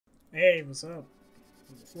Hey, what's up?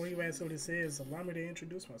 Before you ask what this is, allow me to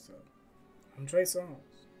introduce myself. I'm Songz.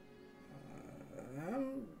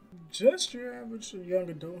 I'm just your average young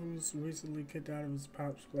adult who's recently kicked out of his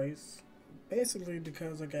pop's place. Basically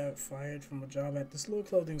because I got fired from a job at this little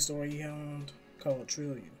clothing store he owned called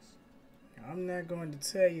Trillions. Now, I'm not going to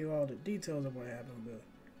tell you all the details of what happened, but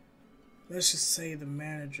let's just say the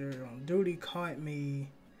manager on duty caught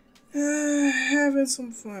me having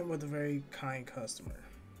some fun with a very kind customer,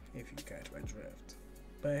 if you catch my drift.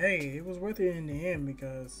 But hey, it was worth it in the end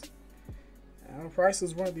because our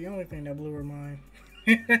prices weren't the only thing that blew her mind.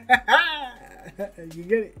 You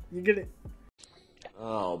get it? You get it?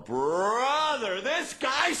 Oh, brother, this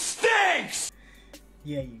guy stinks!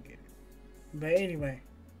 Yeah, you get it. But anyway,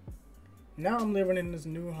 now I'm living in this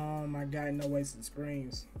new home I got in Oasis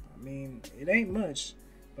Springs. I mean, it ain't much,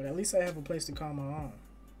 but at least I have a place to call my own.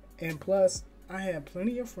 And plus, I have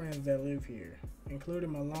plenty of friends that live here,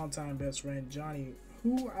 including my longtime best friend Johnny,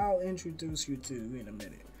 who I'll introduce you to in a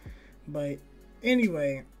minute. But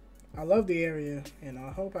anyway, I love the area and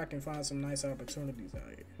I hope I can find some nice opportunities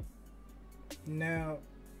out here. Now,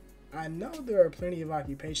 I know there are plenty of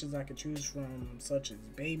occupations I could choose from, such as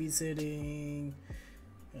babysitting,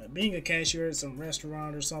 being a cashier at some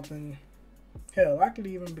restaurant or something. Hell, I could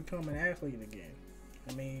even become an athlete again.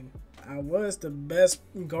 I mean, I was the best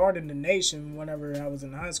guard in the nation whenever I was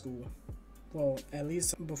in high school. Well, at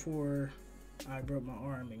least before I broke my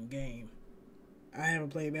arm in game. I haven't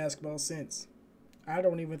played basketball since. I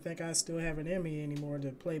don't even think I still have it in me anymore to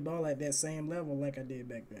play ball at that same level like I did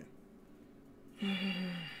back then.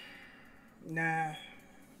 Nah,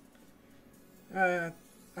 I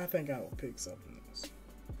think I will pick something else.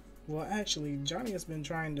 Well, actually, Johnny has been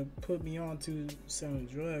trying to put me on to selling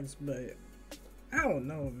drugs, but I don't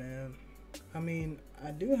know, man. I mean, I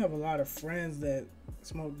do have a lot of friends that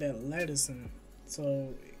smoke that lettuce,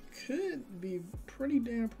 so it could be pretty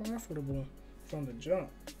damn profitable from the jump.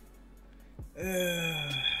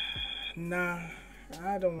 Nah,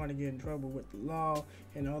 I don't want to get in trouble with the law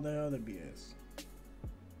and all the other BS.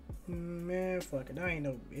 Man, fuck it, I ain't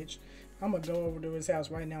no bitch. I'm gonna go over to his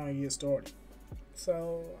house right now and get started.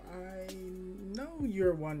 So, I know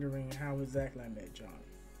you're wondering how exactly I met Johnny.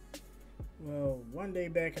 Well, one day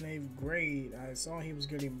back in 8th grade, I saw he was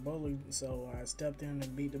getting bullied, so I stepped in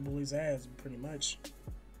and beat the bully's ass, pretty much.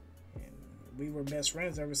 And we were best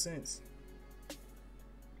friends ever since.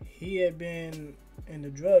 He had been in the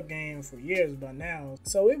drug game for years by now,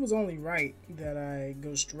 so it was only right that I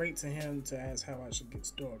go straight to him to ask how I should get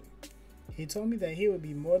started. He told me that he would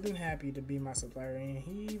be more than happy to be my supplier, and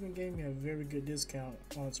he even gave me a very good discount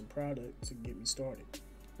on some product to get me started.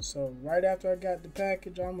 So right after I got the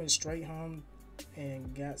package, I went straight home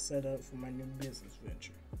and got set up for my new business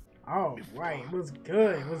venture. Oh, right. What's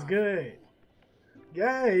good? What's good?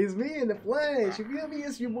 Yeah, it's me in the flesh. You feel me?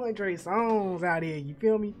 It's your boy Songz out here. You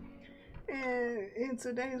feel me? And in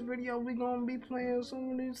today's video, we're going to be playing some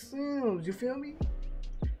of these Sims. You feel me?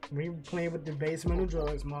 We're playing with the Basemental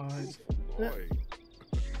Drugs mods.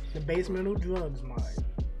 The Basemental Drugs mod.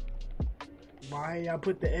 Why I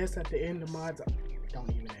put the S at the end of mods? Don't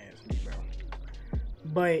even ask me, bro.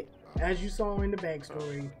 But as you saw in the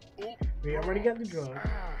backstory, we already got the drug.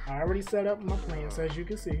 I already set up my plans, as you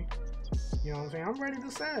can see. You know what I'm saying? I'm ready to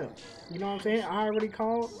sell. You know what I'm saying? I already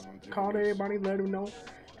called everybody, let them know,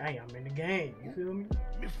 hey, I'm in the game. You feel me?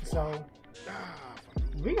 So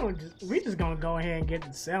we just gonna go ahead and get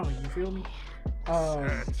to selling. You feel me?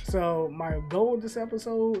 So my goal of this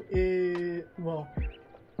episode is, well,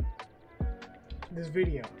 this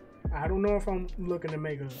video. I don't know if I'm looking to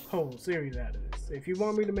make a whole series out of this. If you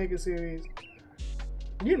want me to make a series,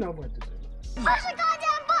 you know what to do. Push the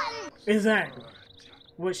goddamn button! Exactly.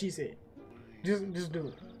 What she said. Just do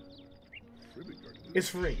it. It's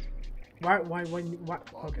free. Why?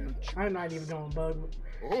 Okay. I'm not even gonna bug me.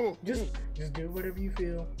 Just do whatever you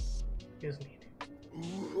feel is needed.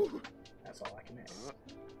 That's all I can ask.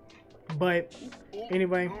 But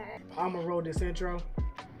anyway, I'm gonna roll this intro.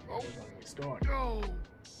 We're gonna get started.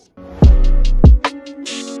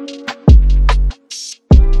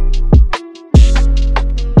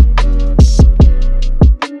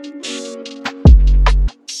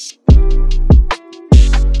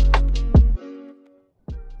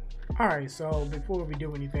 Alright, so before we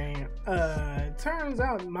do anything, it turns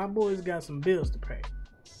out my boys got some bills to pay.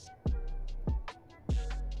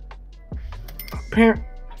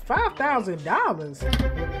 $5,000?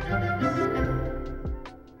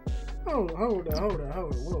 Hold up.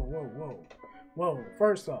 Whoa.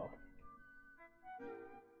 First off,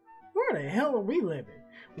 where the hell are we living?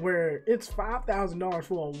 Where it's $5,000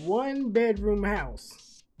 for a 1-bedroom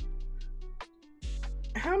house.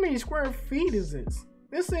 How many square feet is this?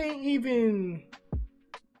 This ain't even.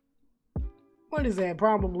 What is that?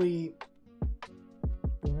 Probably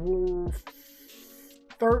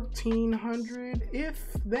 1,300, if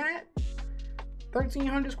that.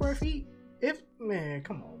 1,300 square feet. If man,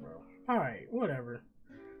 come on, bro. All right, whatever.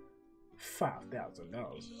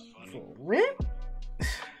 $5,000 for rent.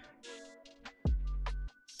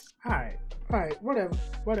 All right, whatever.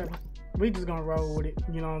 We just gonna roll with it.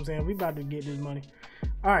 You know what I'm saying? We about to get this money.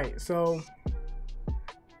 All right, so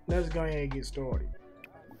let's go ahead and get started.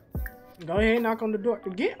 Go ahead and knock on the door.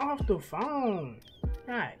 Get off the phone.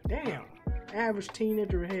 God damn. Average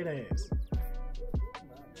teenager head ass.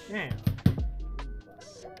 Damn.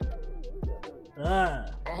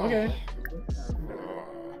 Okay.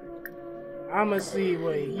 I'ma see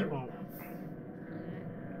what he want.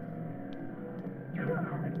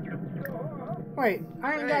 Wait,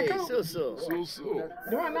 I ain't got coke. So.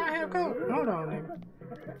 Do I not have coke? Hold on, nigga.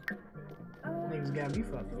 Niggas got me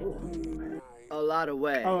fucked up. A lot of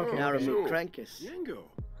way. Oh, okay. Now remove crankers.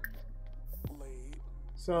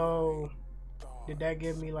 So, did that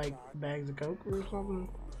give me like bags of coke or something?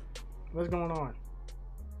 What's going on?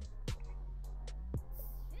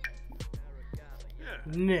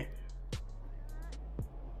 Nah.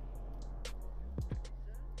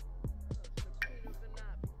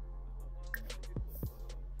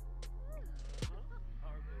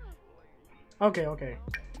 Okay.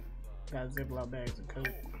 Got Ziploc bags of coke.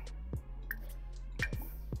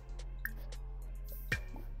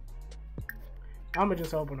 I'ma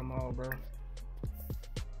just open them all, bro.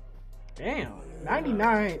 Damn,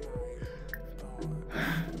 99.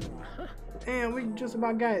 Damn, we just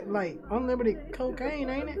about got like unlimited cocaine,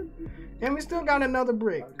 ain't it? And we still got another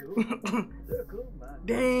brick.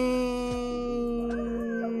 Damn.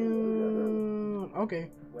 Okay,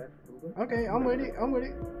 I'm with it.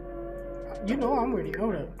 You know I'm with it.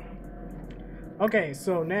 Hold up. Okay,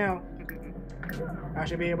 so now I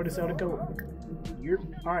should be able to sell the coke.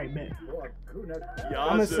 All right, bet. I'm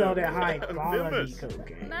gonna sell that high quality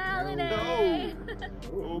cocaine.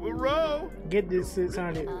 Get this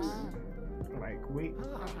 600. Like, wait.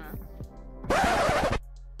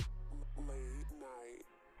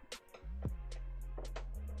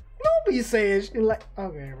 Don't be saying shit like,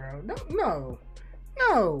 okay, bro. No.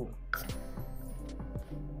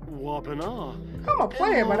 I'm a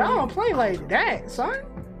player, but I don't play like that, son.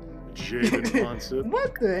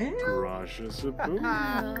 What the hell?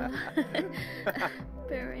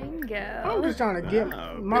 Baringo. I'm just trying to get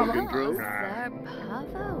mama.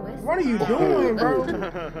 What are you doing, bro?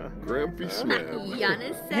 Grampy smell.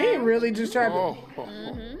 He ain't really just trying to.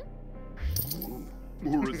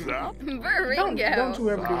 Baringo. Don't you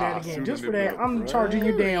ever do that again. Just for that, I'm charging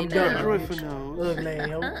you damn double. Ugly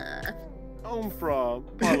hell. I'm from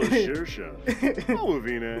Palashirsha.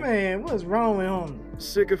 Man, what's wrong with him?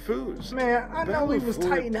 Sick of foods. Man, I know we was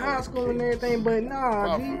tight in high school and everything, but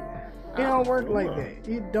nah, G. It don't work like that.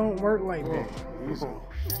 It don't work like that.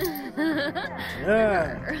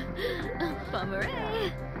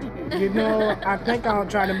 You know, I think I'll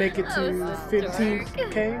try to make it to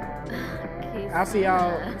 15K. I'll see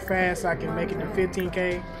how fast I can make it to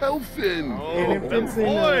 15K. Elfin. And if it's in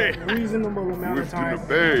a reasonable amount of time, I'll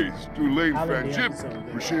let the episode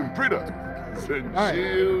go.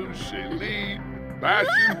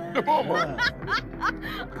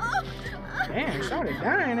 Damn, shot it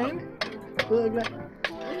dying, ain't it? Look like.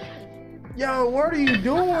 Yo, what are you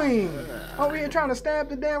doing? Over here trying to stab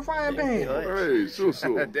the damn frying pan. Hey, so.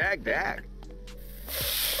 Dag.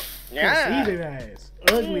 Yeah. Eat it ass.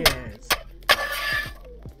 Ugly ass.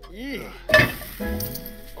 Yeah.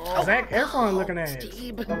 Zac Efron looking ass. Okay,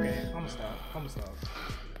 I'm gonna stop.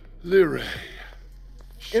 Lyre.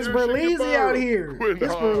 It's Berlizzi out here.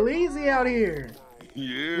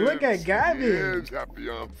 Yeah. Look at Gavin. Yes, happy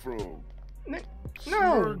I'm from. No, I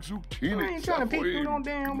ain't trying to peek through no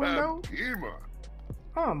damn window.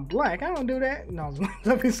 I'm black. I don't do that. No,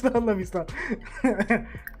 let me stop.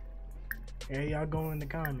 Hey, y'all go in the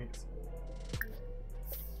comments.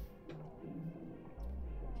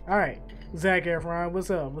 All right, Zac Efron, what's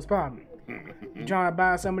up? What's poppin'? You trying to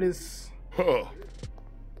buy some of this?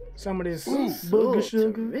 Booger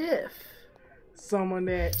sugar? Someone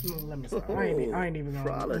that let me stop. I ain't even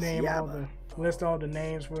gonna name list all the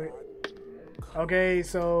names for it. Okay,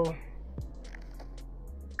 so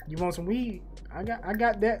you want some weed? I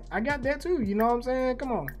got that too. You know what I'm saying?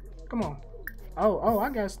 Come on. Oh, I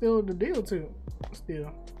got still the deal too.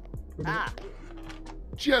 Still.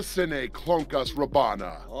 Jessene Klonkas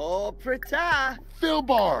Rabana. Oh, Prita.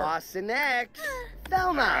 Philbar. Arsenic.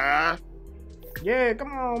 Thelma. Yeah,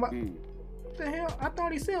 come on. What the hell? I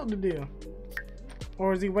thought he sealed the deal.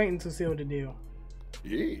 Or is he waiting to seal the deal?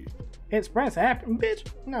 Yeah. Express happiness, bitch?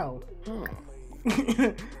 No. Huh.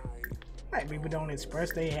 Like people don't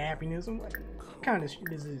express their happiness. What kind of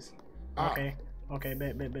shit is this? Okay. Okay,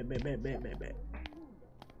 bet.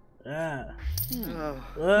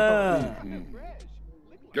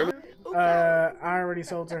 I already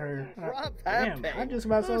sold to her. Damn, I just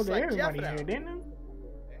about sold to everybody here, didn't I?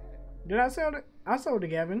 Did I sell to? I sold to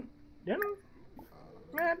Gavin, didn't I?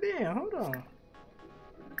 Man, damn, hold on.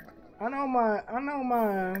 I know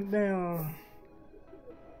my damn.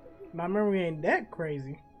 My memory ain't that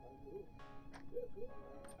crazy.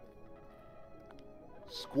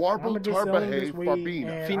 Squarble Tarbahave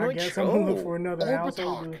Barbina. I guess I'm gonna look for another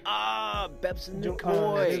household.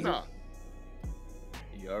 Basemental.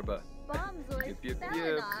 Yarba. Yip,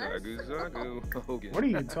 zagu, zagu. What are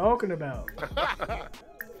you talking about?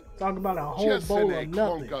 Talk about a whole bowl of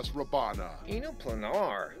nothing. Rabana. Eno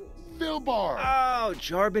planar. Filbar. Oh,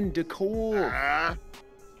 Jarbin Decor.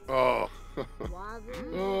 Oh.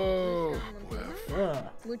 Oh.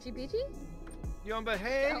 Muchi Pichi? Yomba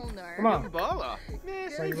hey. Come on. Bala.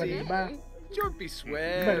 So you ready to buy? Jorby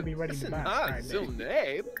Sweat. You better be ready to buy. All right, Still baby.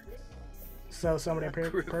 nabe. So some of that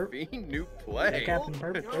perp. Graphene new play. Captain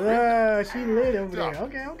Purple. She lit over there.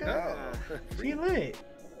 Okay. She lit.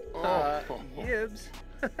 Yibs.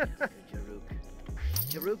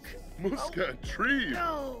 Jaruk. Muska tree.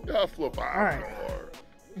 No.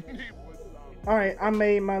 All right, I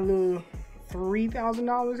made my little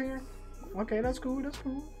 $3,000 here. Okay, that's cool.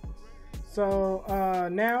 So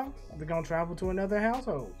now we're gonna travel to another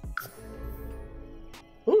household.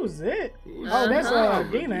 Who's it? Oh, that's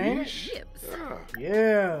Dina, ain't it?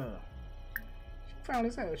 Yeah. She found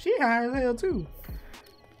this out. She high as hell too.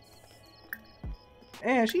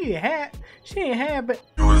 And she ain't had, but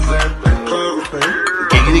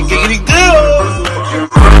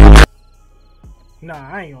nah,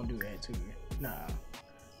 I ain't gonna do that to you. Nah,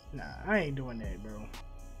 I ain't doing that, bro.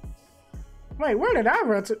 Wait, where did I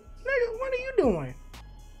run to? Nigga, what are you doing?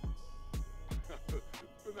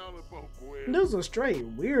 This is a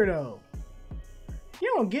straight weirdo.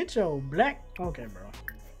 You don't get your black. Okay, bro.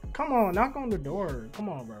 Come on, knock on the door. Come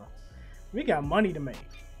on, bro. We got money to make.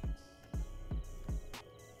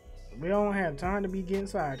 We don't have time to be getting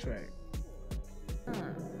sidetracked.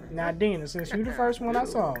 Now, Dina, since you the first one I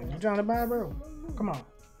saw, you trying to buy, bro? Come on,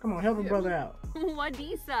 help a brother out.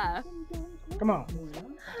 Wadisa. Come on.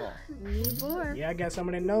 Nibor. Yeah, I got some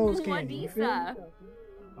of that nose candy. You feel me? Wadisa.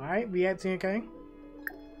 All right, we at 10K.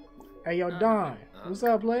 Hey, yo, Don. What's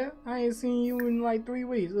up, player? I ain't seen you in like 3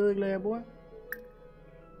 weeks, ugly ass boy.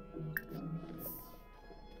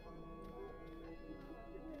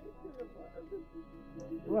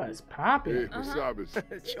 What's poppin'?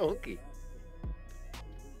 Chunky.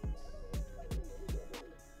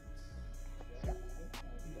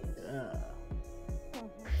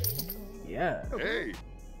 Yeah. Hey.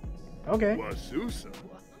 Okay. Wasusa.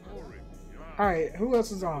 Alright, who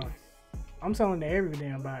else is on? I'm selling to every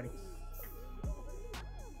damn body.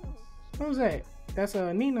 Who's that? That's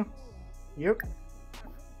Nina. Yep.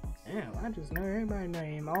 Damn, I just know everybody's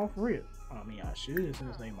name off rip. I mean, I should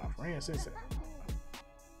since they my friend. Since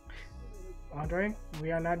Andre,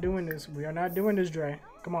 we are not doing this. We are not doing this, Dre.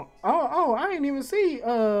 Come on. Oh, I didn't even see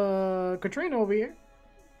Katrina over here.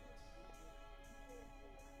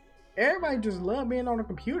 Everybody just love being on the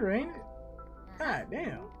computer, ain't it? God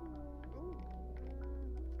damn.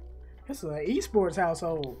 It's an esports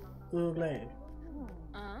household. Glad.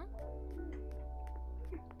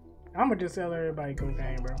 I'ma just tell everybody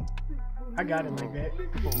cocaine, bro. I got it like that.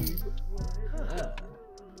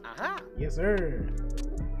 Yes, sir.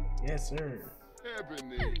 Yes, sir.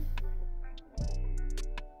 Ebony.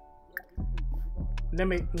 Let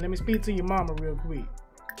me speak to your mama real quick.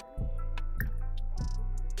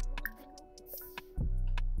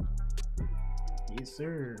 Yes,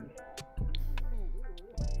 sir.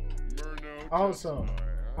 Also,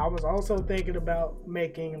 I was also thinking about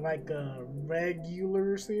making like a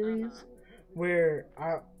regular series where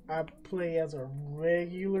I play as a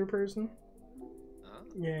regular person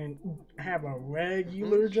and have a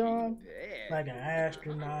regular job, like an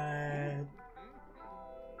astronaut,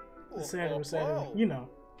 etc., you know.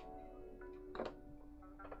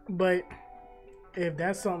 But if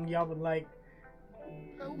that's something y'all would like,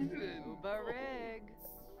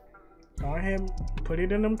 go ahead and put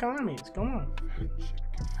it in them comments. Come on.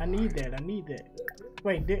 I need that.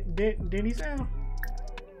 Wait, did he sound?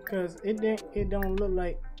 Cause it don't look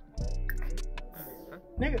like.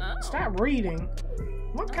 Nigga, stop reading.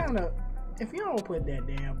 What kind of? If you don't put that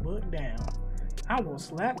damn book down, I will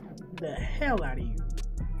slap the hell out of you.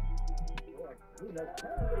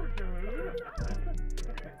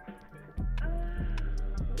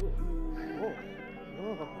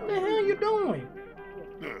 doing?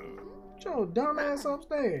 Get your dumb ass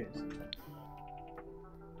upstairs.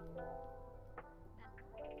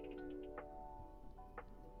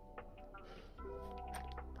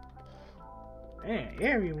 Man,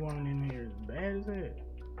 everyone in here is bad as hell.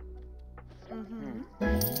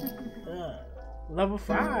 Level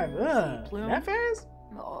 5. That fast?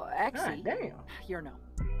 Oh, God actually, damn. you're no.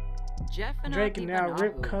 Jeff and Drake can now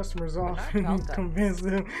rip customers off and convince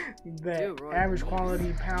them that average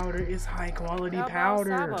quality powder is high quality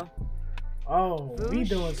powder. Oh, we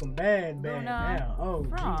doing some bad now. Oh,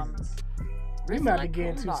 Jesus. We about to get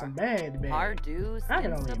into some bad. I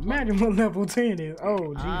can only imagine what level 10 is.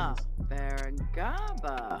 Oh, Jesus.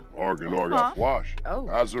 Bergaba. Organ, wash. Oh.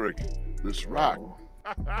 Azarik, this rock.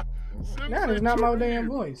 That is not my damn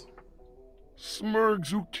voice. Smurg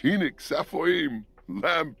zukinik, saphoim,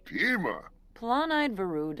 lampima. Planide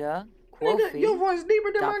Veruda. Nigga, your voice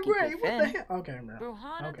deeper than my Daki grave. What the Pefin. hell? Okay, bro.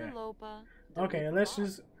 Bruhana Okay. de Lopa. Okay, let's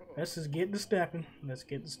just get to stepping. Let's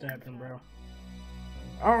get to stepping, bro.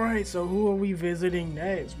 Alright, so who are we visiting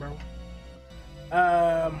next, bro?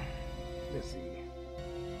 Let's see.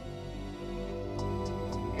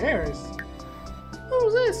 Harris.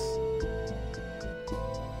 Who's this?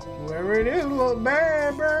 Whoever it is look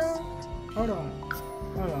bad, bro. Hold on.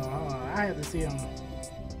 I have to see him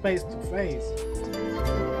face to face.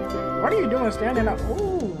 What are you doing standing up?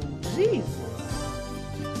 Ooh, Jesus.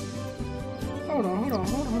 Hold on.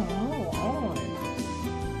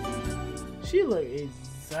 She look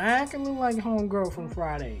exactly like homegirl from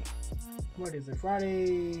Friday. What is it?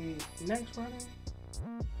 Friday? Next Friday?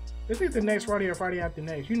 It's either next Friday or Friday after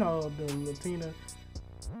next. You know, the Latina.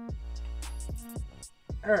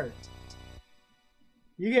 Her.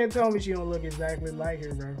 You can't tell me she don't look exactly like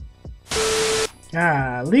her, bro.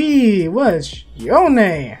 Golly, what's your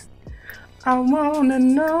name? I wanna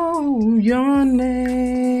know your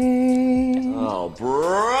name. Oh, What's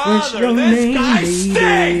brother, your this name, guy lady?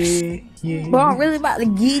 stinks! Yeah. Boy, I'm really about to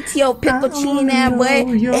get your pickle chin that boy.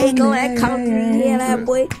 Ain't gonna call me here that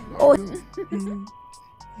boy. Oh.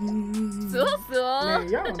 Man,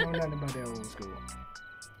 y'all don't know nothing about that old school.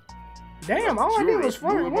 Damn, all I did was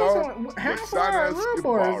flirt. How far little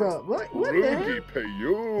boys up? What the heck?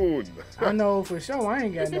 Payun. I know for sure I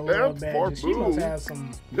ain't got no love badges. She must have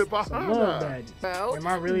some love badges. Am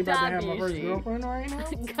I really about to have my first girlfriend right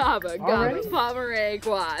now? Gaba, Already?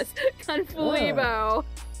 Pomeranguas, Confulibo.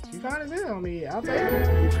 She fine as hell on me. I'll take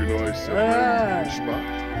her. You can always say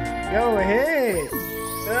Go ahead.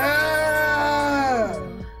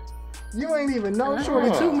 You ain't even know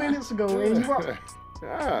shorty 2 minutes ago and you are.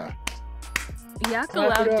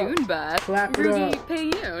 Yakalau Dunba, Clap it Rudy up.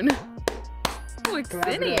 Payun,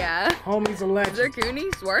 Wixinia, Homie's election. Zerkuni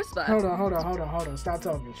Swarspa. Hold on. Stop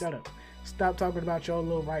talking. Shut up. Stop talking about your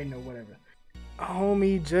little writing or whatever.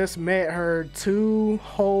 Homie just met her 2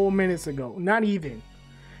 whole minutes ago. Not even.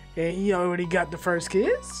 And he already got the first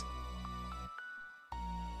kiss?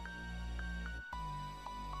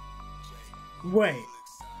 Wait.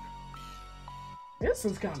 This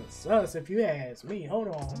is kind of sus if you ask me. Hold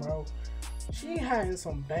on, bro. She hiding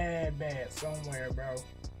some bad somewhere, bro.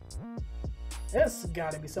 This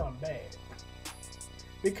gotta be something bad.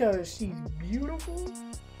 Because she's beautiful.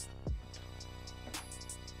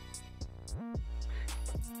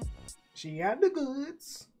 She got the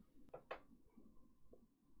goods.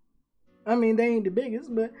 I mean, they ain't the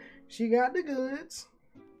biggest, but she got the goods.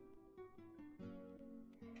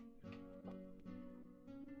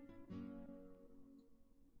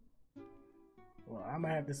 Well, I'm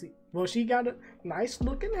gonna have to see. Well, she got a nice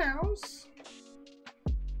looking house.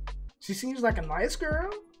 She seems like a nice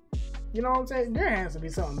girl. You know what I'm saying? There has to be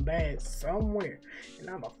something bad somewhere. And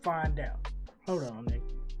I'm gonna find out. Hold on, nigga.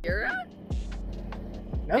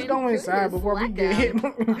 Let's go inside before we get hit.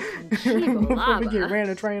 Before we get ran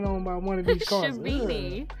a train on by one of these cars.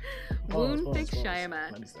 Shabini, Woonfik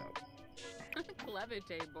Shayama, Let me stop.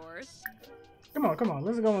 Clevite Boris. Come on.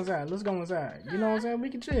 Let's go inside. You know what I'm saying? We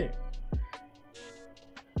can chill.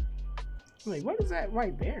 Wait, what is that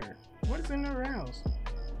right there? What is in her house?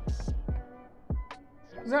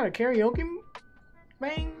 Is that a karaoke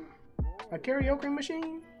thing? A karaoke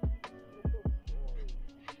machine?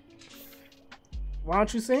 Why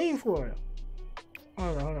don't you sing for her?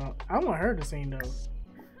 Hold on. I want her to sing though.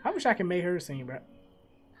 I wish I could make her sing, bro.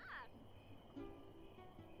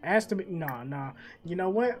 Ask to be nah. You know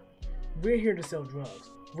what? We're here to sell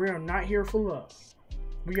drugs. We are not here for love.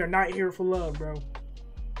 We are not here for love, bro.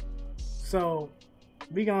 So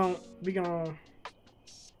we gonna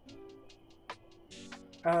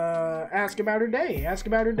ask about her day.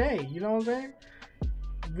 You know what I'm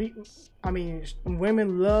saying?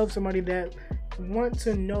 Women love somebody that want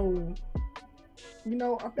to know you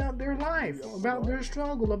know, about their life, about their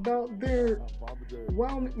struggle, about their,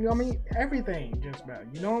 well, I mean, everything, just about.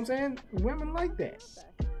 You know what I'm saying? Women like that.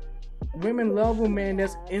 Women love a man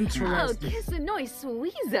that's Oh, interested Kisanoy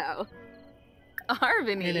Sweezo. and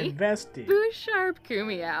Arvini. invested. Boo Sharp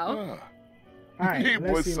Kumiao. All right, He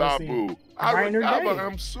let's was see, let's see. Sabu. Brighten her day. Aragaba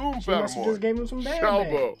am soon She must have just gave him some bad bag.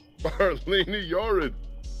 Shalba. Barlini Yorid.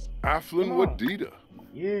 Aflin Come on. Wadida.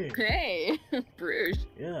 Yeah, Hey, Bruges.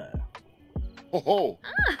 yeah. Oh,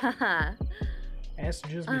 Ah, That's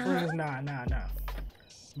just be friends. Nah.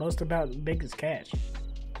 Most about biggest catch.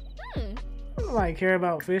 hmm. I don't like care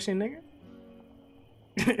about fishing,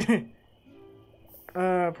 nigga.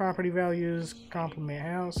 Property values, compliment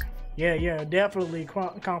house. Yeah, definitely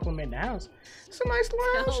compliment the house. It's a nice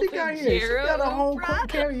little house she got here. She got a whole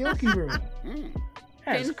karaoke room.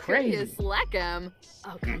 That's crazy. Slackum.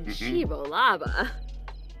 Oh, Conchivo Lava.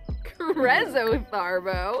 Crezo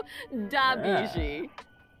Tharbo. Dabishi.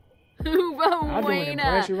 I'll Uba do an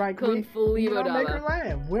impression right quick. You know, make her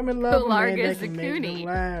laugh. Women love a man Belarga that can make them Zakuni.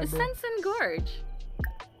 laugh, bro. Sensen Gorge.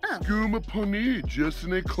 Skuma Pony,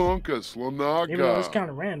 Justine Klonka, Even though it's Slonaga. kind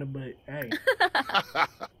of random, but hey.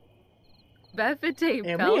 Befete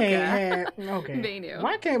And we ain't Pelka. had, okay. Benu.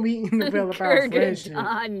 Why can't we develop our friendship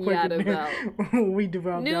Kurgan quicker Yadavel. than we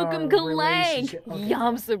developed our Nukum Kalank. relationship? Okay.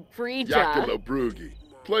 Yamsa Preacha. Yakula Brugi.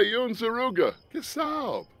 Playun Zaruga.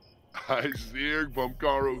 Kisab. Izir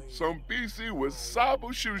Bumkaru. Some BC with Sabu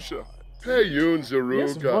Shusha. Payun This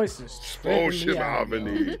Zaruga. voice is tripping me Sposhim out, bro.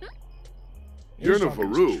 Avani. This Yerna song is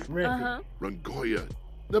Faru. tripping. Uh-huh. Rangoya.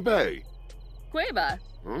 The Bay. Cueva.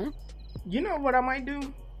 Huh? You know what I might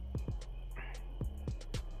do?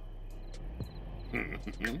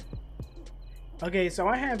 Okay, so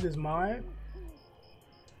I have this mod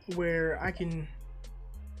where I can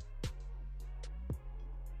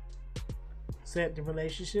set the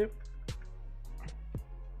relationship.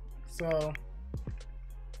 So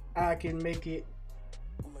I can make it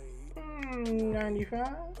 95.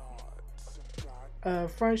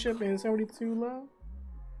 Friendship and 72 love.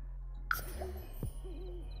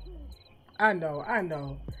 I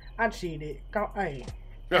know. I cheated. Hey,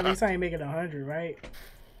 at least I ain't making 100, right?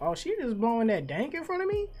 Oh, she just blowing that dank in front of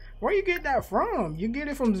me? Where you get that from? You get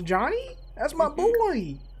it from Johnny? That's my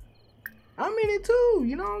boy. I'm in it too.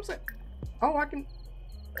 You know what I'm saying? Oh, I can.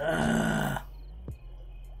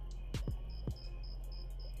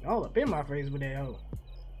 All up in my face with that hoe.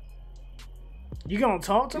 You gonna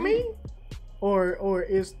talk to me? Or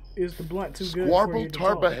is the blunt too good for you Squarble to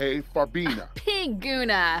talk? Tarbahe Farbina.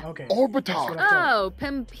 Piguna. Okay. Orbitar. Oh,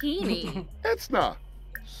 Pimpini. Etzna.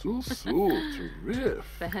 Sul to riff.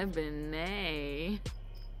 Febine.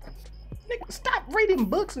 Nigga, stop reading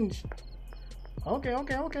books and shit. Okay.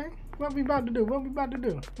 What we about to do? What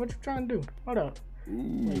you trying to do? Hold up.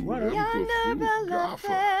 Ooh, what up?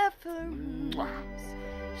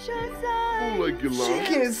 Oh, like you She love.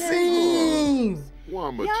 can sing.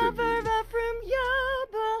 Wama from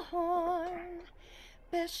Yabahorn.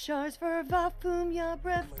 Beshars for Vafum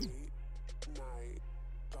Yabref.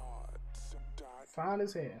 Fine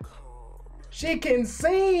as hell. She can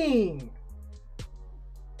sing.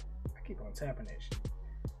 I keep on tapping that shit.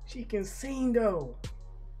 She can sing though.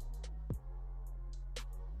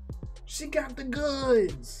 She got the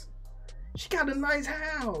goods. She got a nice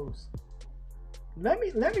house. Let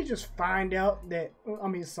me just find out that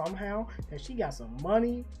somehow that she got some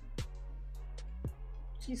money.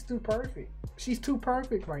 She's too perfect. She's too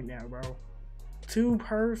perfect right now, bro. Too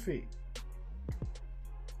perfect.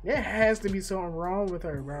 There has to be something wrong with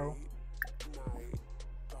her, bro.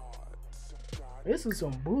 This is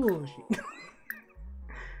some bullshit.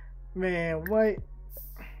 Man, what?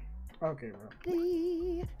 Okay, bro.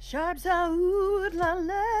 Sharps out la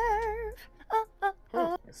lerv.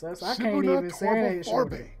 So I can't even say that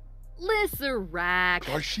Farbe. shit. Lisserac.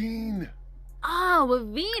 Karshin. Oh,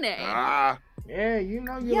 Avine. Ah. Yeah, you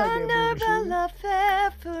know you like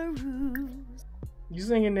that bullshit. You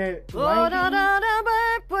singing that lanky?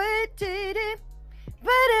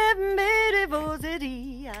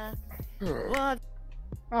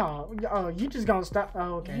 Oh, you just gonna stop?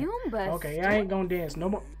 Oh, okay. Yumba. Okay, I ain't gonna dance no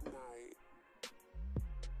more.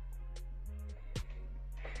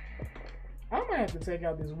 I'm gonna have to take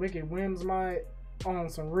out this Wicked Whims mod on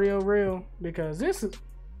some real because this is.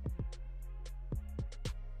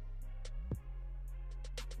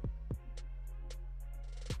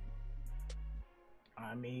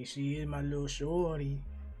 I mean, she is my little shorty.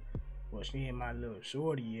 Well, she ain't my little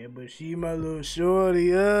shorty yet, but she my little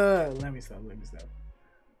shorty. Let me stop.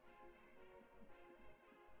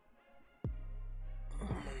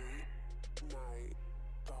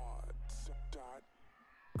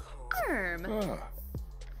 warm. Ah.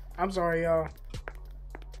 I'm sorry, y'all.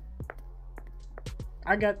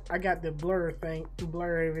 I got the blur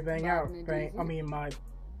everything out thing. I mean my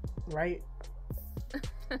right.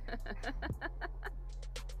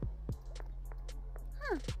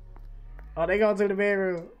 Oh, they going to the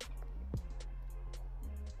bedroom.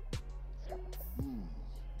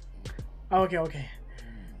 Okay.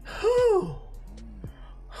 Whew.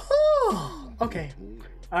 Okay.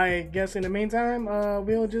 I guess in the meantime,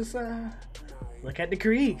 we'll just look at the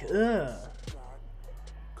creek.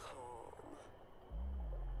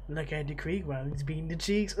 Look at the creek while he's beating the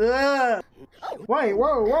cheeks. Wait,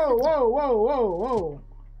 whoa.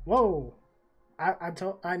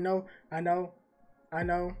 I know.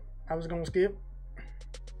 I was gonna skip.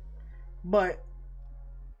 But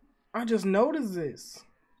I just noticed this.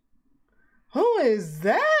 Who is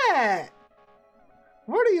that?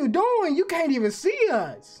 What are you doing? You can't even see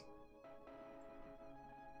us.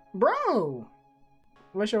 Bro.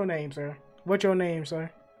 What's your name, sir?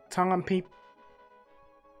 Tom Peep.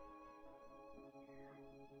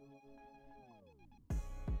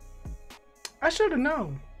 I should have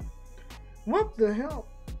known. What the hell?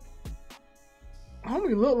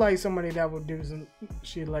 Homie look like somebody that would do some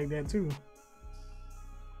shit like that too.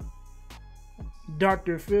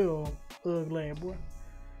 Dr. Phil, ugly boy.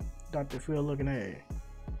 Dr. Phil looking at it.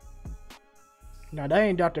 No, that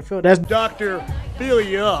ain't Dr. Phil. That's Dr. Fill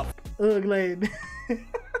You Up. Ugly.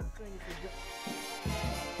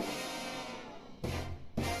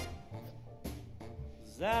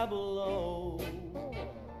 Zabolo,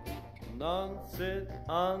 nonset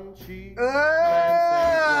anchi.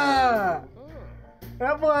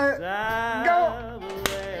 That boy. Go.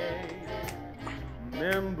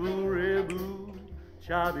 Memburebu,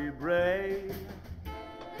 chabi bray.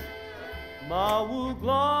 Mawu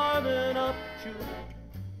gliding up to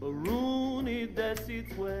Baruni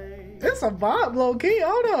Desit way. It's a vibe, low key.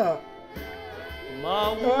 Hold up.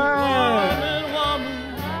 Mawu gliding wamu.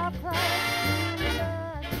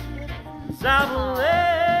 Zabale.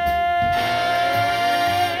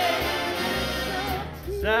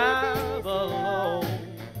 Zabalo.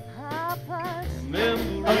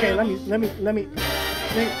 Okay, let me.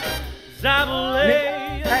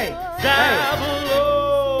 Zabale. Hey.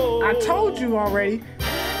 Zabalo. I told you already.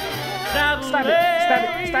 Stop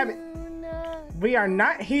it. We are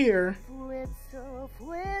not here.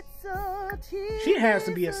 She has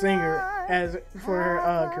to be a singer as for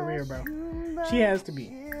her career, bro. She has to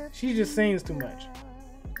be. She just sings too much.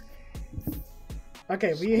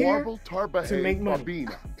 Okay, we're here to make money.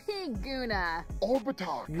 Piguna.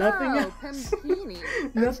 Orbitar. Nothing else. Pimpini.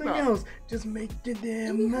 Nothing else. Just make the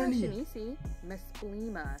damn money. Shinisi.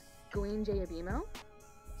 Mesplima. Gwinje Abimo.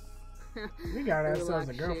 We got ourselves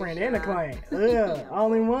a girlfriend and a client.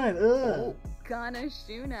 All in one. Ghana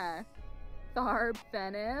Shuna. Tharb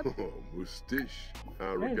Fenib. Mustish.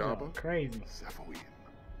 That's Aragaba. crazy. Safawin.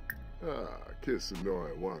 Kiss and no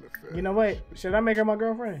I want to. You know what? Should I make her my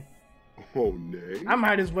girlfriend? Oh, nay. I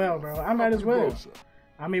might as well, bro. I might as well.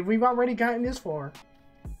 I mean, we've already gotten this far.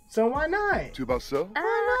 So why not? To about so?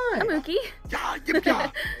 Why not? Amuki. Yeah, give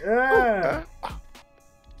ya.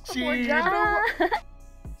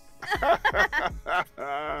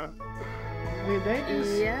 Did they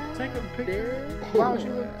just take a picture? Wow, she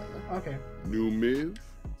look. Okay. New Miv.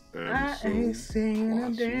 I ain't saying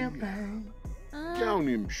a damn thing. Down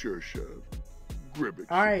him sure shove.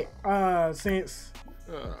 Gribbage. Alright, since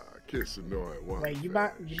Kiss and no I want. wait, you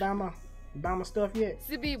buy my stuff yet?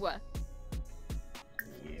 Sibiwa.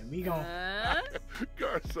 Yeah, we gon'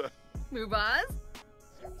 Garza. Mubaz.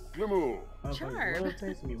 Glimu. Charm. Will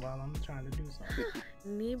text me while I'm trying to do something.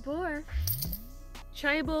 Nibor.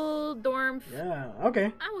 Tribal Dorm. Yeah,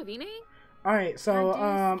 okay. Awavine. Alright, so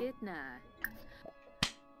Skidna.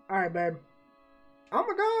 alright, babe.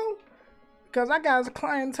 I'ma go. Cause I got a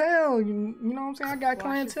clientele, you know what I'm saying? I got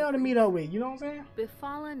clientele to meet up with, you know what I'm saying?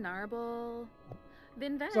 Befallen Narble.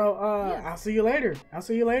 Vinven. So I'll see you later.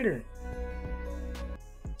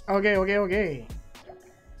 Okay.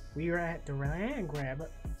 We are at the land grabber.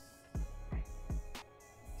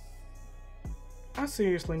 I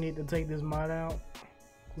seriously need to take this mod out.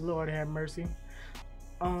 Lord have mercy.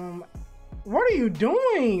 What are you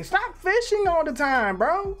doing? Stop fishing all the time,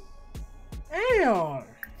 bro. Damn.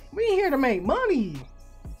 We here to make money.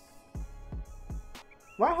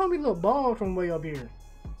 Why homie look bald from way up here?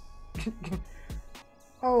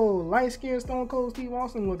 Oh, light-skinned Stone Cold Steve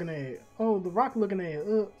Austin looking at it. Oh, The Rock looking at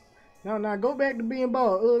it. Now go back to being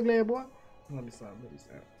bald, ugly boy. Let me stop.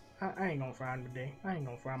 I ain't gonna fry him today. I ain't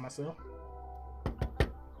gonna fry myself.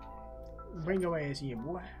 Bring your ass here,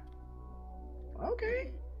 boy.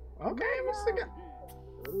 Okay, Mr. Guy.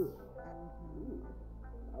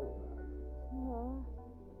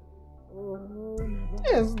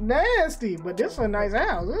 It's nasty, but this is a nice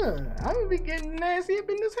house. I'm gonna be getting nasty up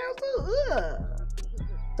in this house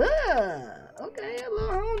too. Okay, a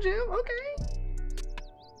little home gym. Okay.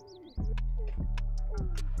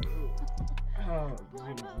 Oh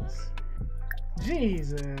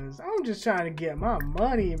Jesus! I'm just trying to get my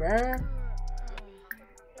money, man.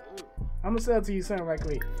 I'm gonna sell to you something right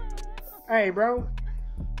quick. Hey, bro.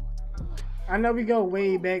 I know we go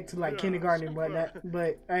way back to like kindergarten and whatnot,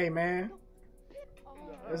 but hey, man.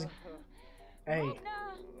 Hey,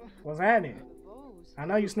 what's happening? I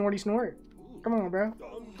know you snorty snort. Come on, bro.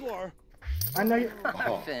 I know you.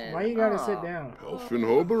 Why you gotta sit down? Elfin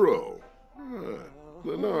Hobaro.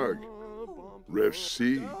 Lenarg. Rev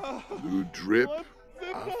C. Lou Drip.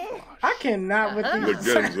 I cannot with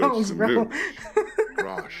these sounds, bro.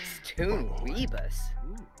 Gosh. Toon Weebus.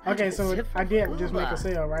 Okay, so I did just make a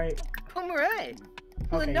sale, right? Pomeray.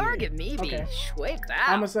 Okay, Lenarg yeah. maybe. Okay. Shway I'm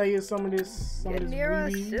gonna back. sell you some of this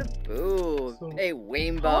Nira weed. Cebu. So- Hey,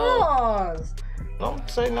 Wimbo. Pause. Don't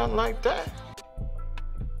say nothing like that.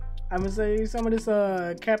 I'm gonna sell you some of this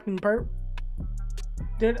Captain Perp.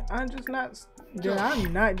 Did I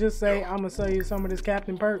not just say I'm gonna sell you some of this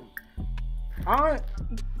Captain Perp?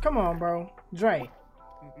 Come on, bro. Dre,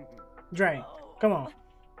 come on.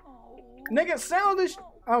 Nigga, sell this.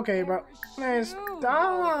 Okay, bro. Man,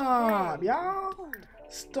 stop, y'all.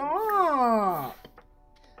 Stop.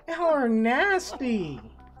 Y'all are nasty.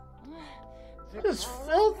 Just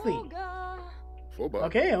filthy.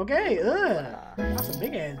 Okay. That's a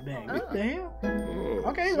big ass bag. What the hell?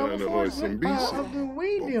 Okay, level 4 of the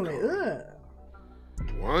weed dealing.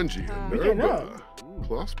 Wanji We getting Nerva. up.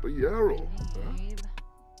 Clospa Yarrow.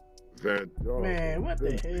 Van Dog. Man, what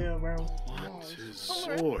the hell, bro? What's his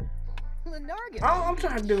sword? All I'm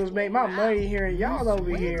trying to do is make my money here and y'all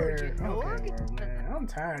over here. Okay, bro, man. I'm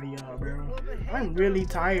tired of y'all, bro. I'm really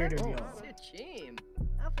tired of y'all.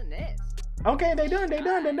 Okay, they done.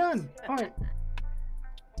 Alright.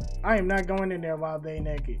 I am not going in there while they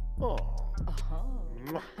naked. Oh.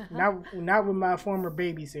 Not with my former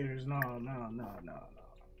babysitters. No.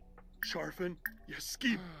 Sharfin,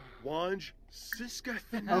 Yaskip, Wanj, Siska,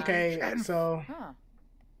 Okay, so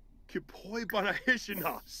Kipoi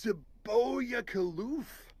Banahishina, Siboya Kaloof,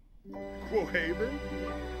 Quohaven,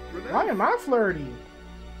 why am I flirty?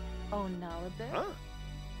 Oh, Nalabit? Huh?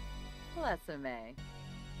 Plessame.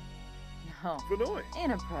 No. Vanoy.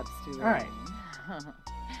 In a prep stew. Alright.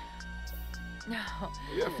 No.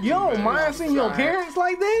 You don't mind seeing your parents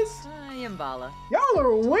like this? Yambala. Y'all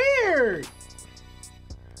are weird.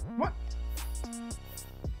 What?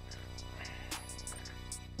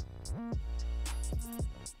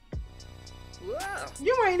 Whoa.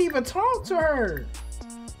 You ain't even talked to her.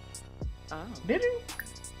 Oh. Did you?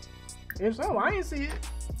 If so, I ain't see it.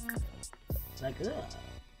 Like,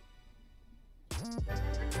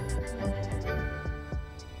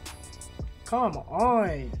 come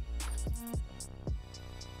on.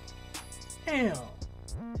 Damn.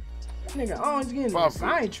 Nigga always getting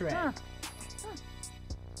sidetracked.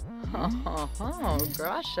 Oh,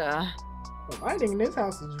 Grasha. But I think this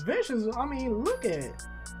house is vicious. I mean, look at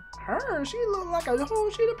her. She look like a whole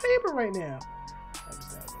sheet of paper right now. Let me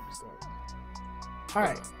stop.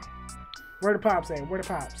 Alright. Where the pops at? Where the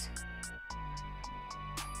pops?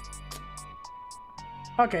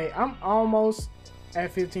 Okay, I'm almost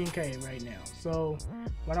at 15K right now. So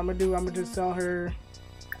what I'm gonna do, I'm gonna just sell her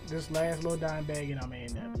this last little dime bag and I'm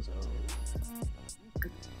in the episode.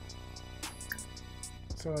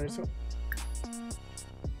 So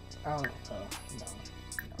no.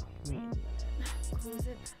 We ain't doing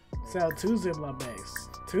that. Sell 2 Ziploc bags.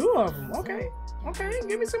 2 of them. Okay,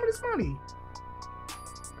 give me some of this money.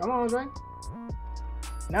 Come on, Dre.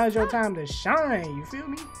 Now is your time to shine. You feel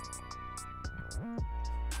me?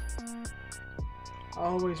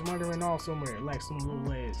 Always wandering off somewhere like some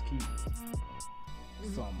little ass kid.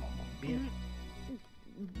 Some on my bed.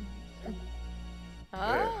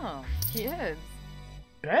 Oh, kids.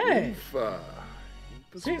 Bad.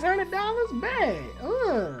 $600 bad.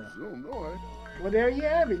 Well, there you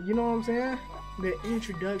have it. You know what I'm saying? The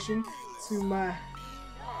introduction to my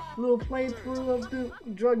little playthrough of the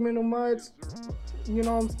drug mental mods. You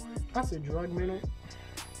know, I said drug mental.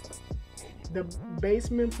 The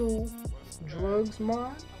Basemental drugs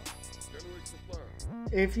mod.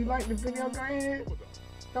 If you like the video, go ahead,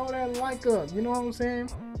 throw that like up. You know what I'm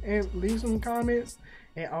saying? And leave some comments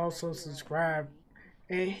and also subscribe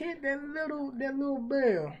and hit that little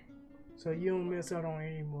bell so you don't miss out on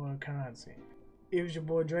any more content. It was your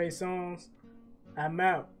boy Dre Songz. I'm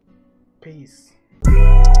out. Peace.